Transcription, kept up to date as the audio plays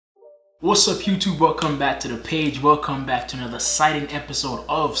What's up YouTube? Welcome back to the page. Welcome back to another exciting episode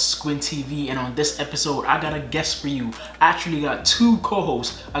of SquiinTv. And on this episode, I got a guest for you. I actually got two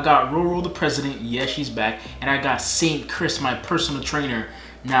co-hosts. I got Roro the President, yeah, she's back. And I got Saint Chris, my personal trainer.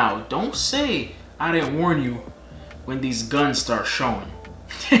 Now, don't say I didn't warn you when these guns start showing.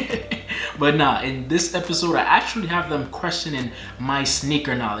 But nah, in this episode, I actually have them questioning my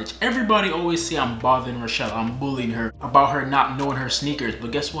sneaker knowledge. Everybody always say I'm bothering Rochelle, I'm bullying her about her not knowing her sneakers.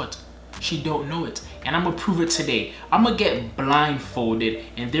 But guess what? She don't know it, and I'm gonna prove it today. I'm gonna get blindfolded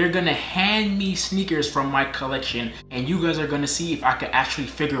and they're gonna hand me sneakers from my collection, and you guys are gonna see if I can actually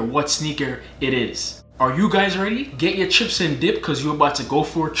figure what sneaker it is. Are you guys ready? Get your chips and dip because you're about to go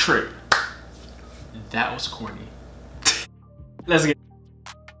for a trip. That was corny. Let's get.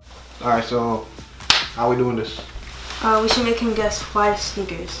 Alright, so how are we doing this? We should make him guess 5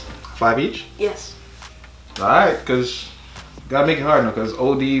 sneakers. 5 each? Yes. Alright, because gotta make it hard now, because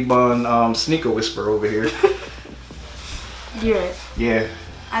OD bun sneaker whisper over here. You're right. Yeah.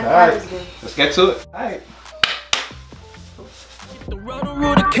 I thought it was good. Let's get to it. Alright. The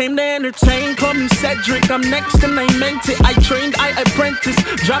rotor came to entertain, call me Cedric, I'm next and I meant it. I trained, I apprenticed,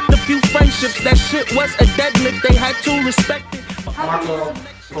 dropped a few friendships, that shit was a deadlift, they had to respect it. Marco,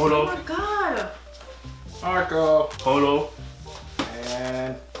 Polo. Oh my god. Marco, Polo.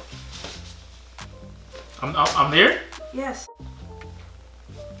 and I'm there? Yes.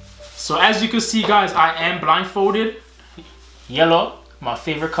 So as you can see, guys, I am blindfolded. Yellow, my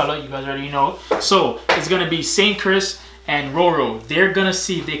favorite color, you guys already know. So it's gonna be Saint Chris and Roro. They're gonna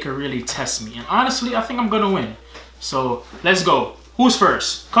see if they can really test me. And honestly, I think I'm gonna win. So let's go. Who's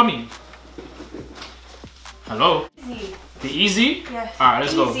first? Come in. Hello? Easy. The easy? Yes. Alright,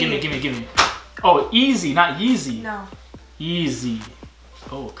 let's go. Easy. Give me. Oh, easy, not Yeezy. No. Easy.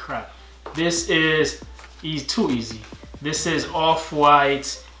 Oh crap. This is too easy. This is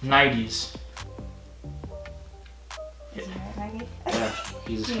Off-White 90s. yeah,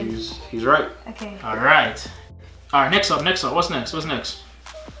 he's right. Okay. Alright. Alright, next up. What's next?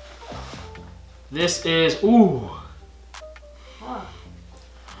 This is, ooh. Oh.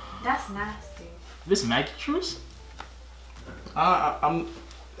 That's nasty. This Maggie shoes? I'm.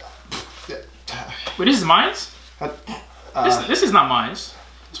 Wait, this is mine? This is not mine. It's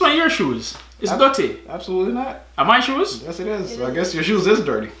one of your shoes. It's dirty. Absolutely not. Are my shoes? Yes, it is. So I guess your shoes is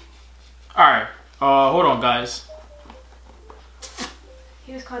dirty. Alright. Hold on, guys.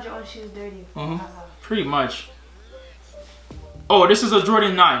 You just called your own shoes dirty. Pretty much. Oh, this is a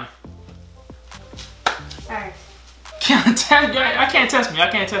Jordan 9. Alright. I can't test me.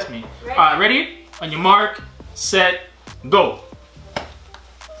 Ready? Alright, ready? On your mark, set, go.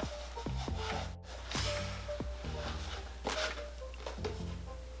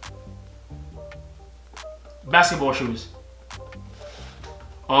 Basketball shoes.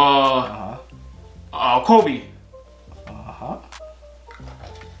 Kobe.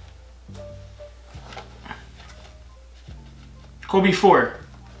 Kobe 4.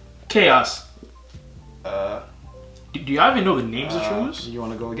 Chaos. Do y'all even know the names of shoes? You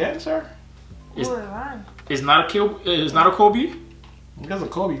want to go again, sir? It's not a Kobe? Because of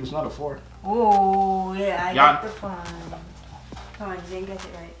Kobe, it's not a 4. Oh, yeah, I Yeah. got the fun. Come on, you didn't get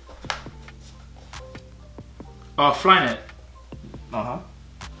it right. Flynet.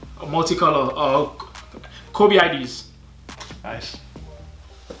 Multicolor. Kobe IDs. Nice.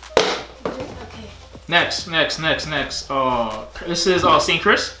 Okay. Next. This is Saint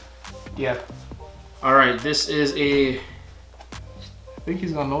Chris. Yeah. All right, this is a. I think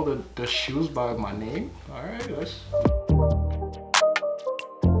he's gonna know the shoes by my name. All right, let's.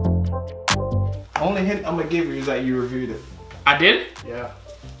 Only hint I'm gonna give you is that you reviewed it. I did? Yeah.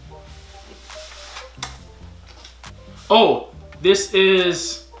 Oh, this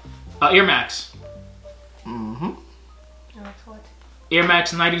is Air Max. Air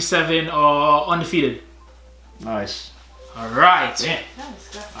Max 97 undefeated. Nice. All right. Damn.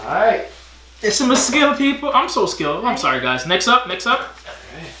 Nice. All right. It's some skilled people. I'm so skilled. I'm sorry, guys. Next up.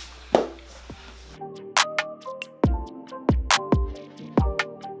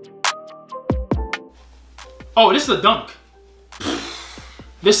 Oh, this is a dunk.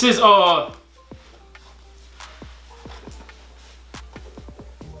 This is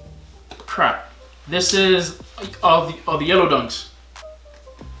crap. This is of the yellow dunks.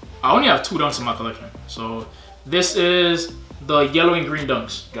 I only have 2 dunks in my collection. So this is the yellow and green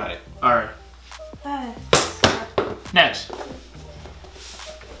dunks. Got it. All right. Next.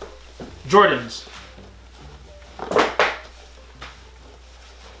 Jordans.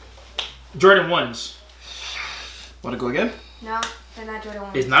 Jordan 1s. Want to go again? No, they're not Jordan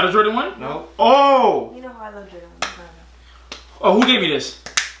 1. It's not a Jordan 1? No. Oh! You know how I love Jordan 1. Oh, who gave me this?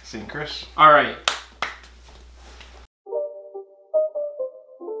 St. Chris. All right.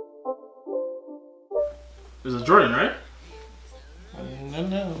 It's a Jordan, right?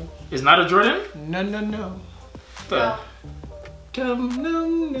 No. It's not a Jordan? No. The...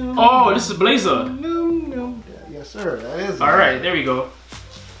 No. Oh, this is Blazer. No. Yes, sir. That is. All right, there we go.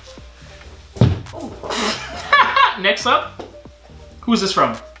 Next up, who's this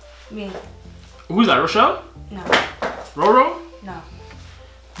from? Me. Who's that? Rochelle? No. Roro? No.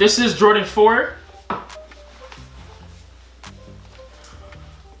 This is Jordan 4.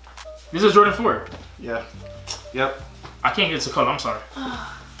 This is Jordan 4. Yeah. Yep. I can't get the color. I'm sorry.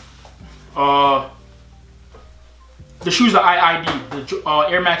 The shoes that I ID, the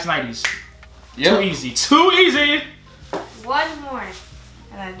Air Max 90s. Yep. Too easy. Too easy. One more,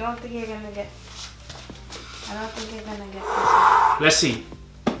 and I don't think you're gonna get. I don't think you're gonna get this one. Let's see.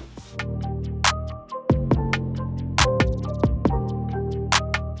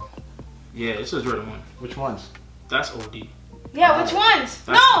 Yeah, this is Jordan 1. Which ones? That's OD. Yeah, which ones?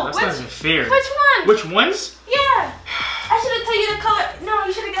 That's Which? not even fair. Which ones? Which ones? Yeah. I should have told you the color. No,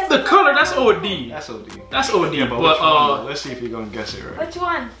 you should have guessed The color, that's OD. That's OD. That's OD, Yeah, but which one? Let's see if you're gonna guess it right. Which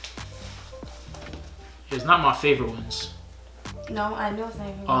one? it's not my favorite ones. No, I know it's not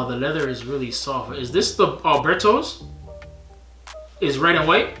even. The leather is really soft. Is this the Bertos? Is red and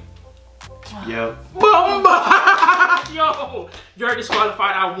white? Yep. Bomba! Yo, you're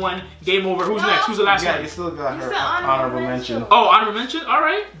disqualified. I won. Game over. Who's next? Who's the last Yeah, one? you still got You her said honorable mention. Oh, honorable mention. All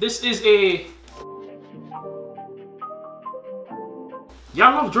right. This is a.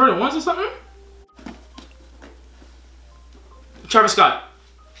 Y'all love Jordan 1s or something? Travis Scott.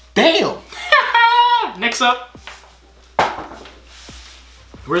 Damn. Next up.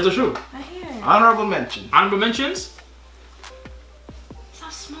 Where's the shoe? I hear it. Honorable mention. Honorable mentions.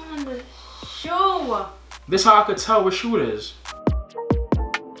 Stop smelling the shoe. This is how I could tell what shoe it is.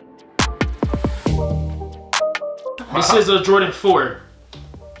 This is a Jordan 4.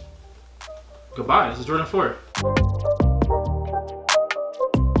 Goodbye. This is Jordan 4.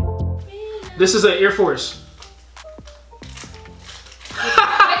 This is an Air Force.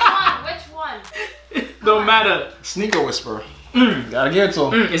 Which one? Don't matter. Sneaker Whisperer. Gotta get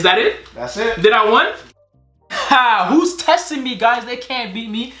to him. Is that it? That's it. Did I win? Ha! Who's testing me, guys? They can't beat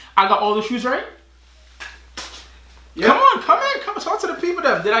me. I got all the shoes right? Yep. Come on, come in. Come talk to the people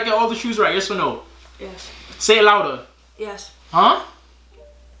then. Did I get all the shoes right? Yes or no? Yes. Say it louder. Yes. Huh?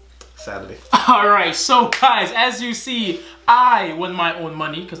 Sadly. Alright, so guys, as you see, I won my own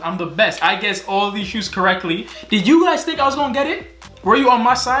money because I'm the best. I guessed all these shoes correctly. Did you guys think I was gonna get it? Were you on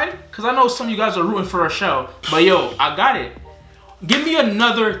my side? Because I know some of you guys are rooting for a show. But yo, I got it. Give me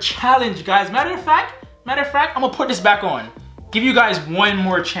another challenge, guys. Matter of fact, I'm gonna put this back on. Give you guys one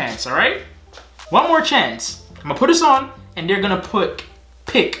more chance, alright? One more chance. I'm gonna put this on and they're gonna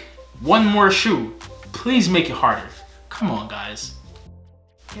pick one more shoe. Please make it harder. Come on, guys.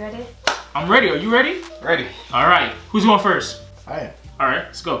 You ready? I'm ready. Are you ready? Ready. All right. Who's going first? I am. All right,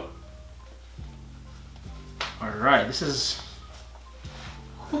 let's go. All right, this is.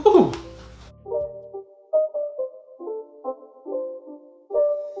 Ooh.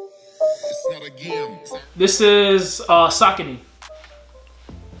 It's not a game. This is Saucony.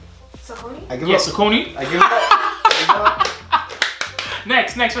 Saucony? I give Yeah, up. Saucony. I give up. I give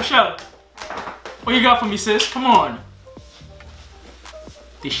up. Next, Rochelle. What you got for me, sis? Come on.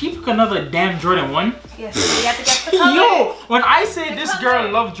 Did she pick another damn Jordan 1? Yes. You have to guess the color. Yo, when I say The this color.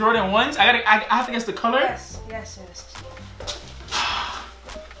 girl loved Jordan 1s, I have to guess the color. Yes.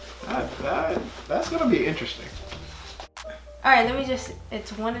 That's gonna be interesting. Alright, let me just.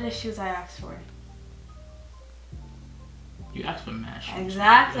 It's one of the shoes I asked for. You asked for mash.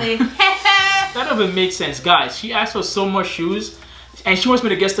 Exactly. That doesn't make sense, guys. She asked for so much shoes, and she wants me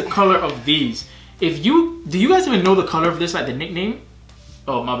to guess the color of these. Do you guys even know the color of this, like the nickname?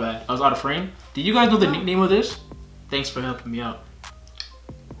 Oh, my bad. I was out of frame. Do you guys know the nickname of this? Thanks for helping me out.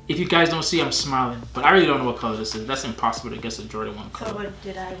 If you guys don't see, I'm smiling, but I really don't know what color this is. That's impossible to guess a Jordan 1 color. So what,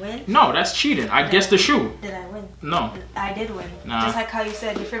 did I win? No, that's cheating. I guessed the shoe. Did I win? No. I did win. Nah. Just like how you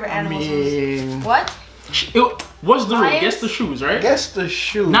said your favorite animals mean- was what? What's the rule? Lions? Guess the shoes, right? Guess the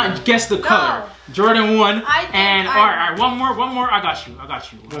shoe. Not guess the color. No. Jordan 1. I think And I- alright, one more. I got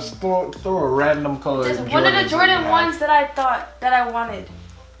you. Just throw a random color. Just in one of the Jordans Jordan that you ones that I thought that I wanted.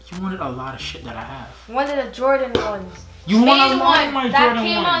 You wanted a lot of shit that I have. One of the Jordan ones. You want a Main lot of one my that Jordan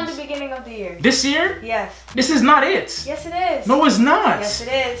came 1s. on the beginning of the year. This year? Yes. This is not it. Yes, it is. No, it's not. Yes, it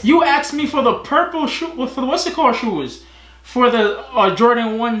is. You asked me for the purple shoe, for the what's it called shoes? For the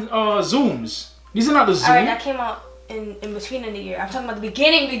Jordan 1 Zooms. These are not the Zoom. Alright, that came out in between in the year. I'm talking about the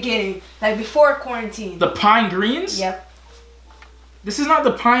beginning, like before quarantine. The pine greens? Yep. This is not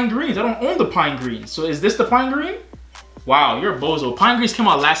the Pine Greens. I don't own the Pine Greens. So is this the Pine Green? Wow, you're a bozo. Pine Greens came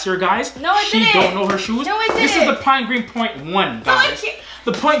out last year, guys. No, it didn't. She don't know her shoes. No, it didn't. This is the Pine Green .1, guys.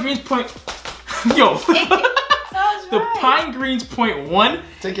 The Pine Greens Yo. The Pine Greens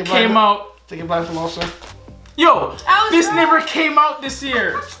 .1 came out. Take your black from also. Yo, this never came out this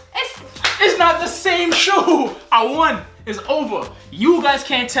year. It's not the same shoe. I won. It's over. You guys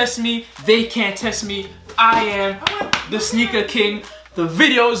can't test me. They can't test me. I am the sneaker king. The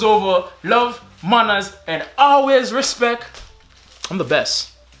video is over. Love, manners, and always respect. I'm the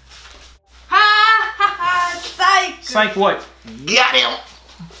best. Ha ha ha! Psych! Psych what? Got him.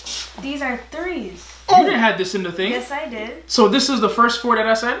 These are 3s. You didn't have this in the thing. Yes, I did. So this is the first 4 that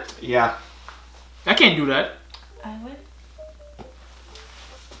I said? Yeah. I can't do that. I would.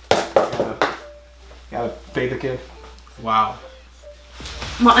 Gotta pay the kid. Wow.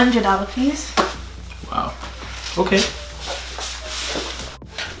 $100, please. Wow. Okay.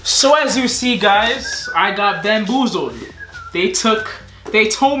 So as you see, guys, I got bamboozled. They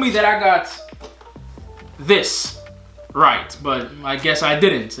told me that I got this right, but I guess I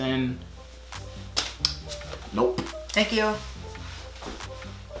didn't, and nope. Thank you.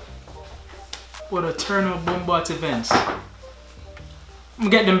 What a turn of bombard events. I'm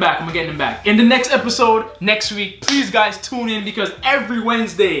getting them back. I'm getting them back. In the next episode, next week, please guys tune in because every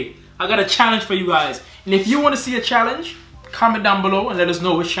Wednesday, I got a challenge for you guys. And if you want to see a challenge, comment down below and let us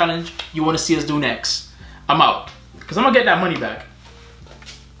know which challenge you want to see us do next. I'm out. Because I'm going to get that money back.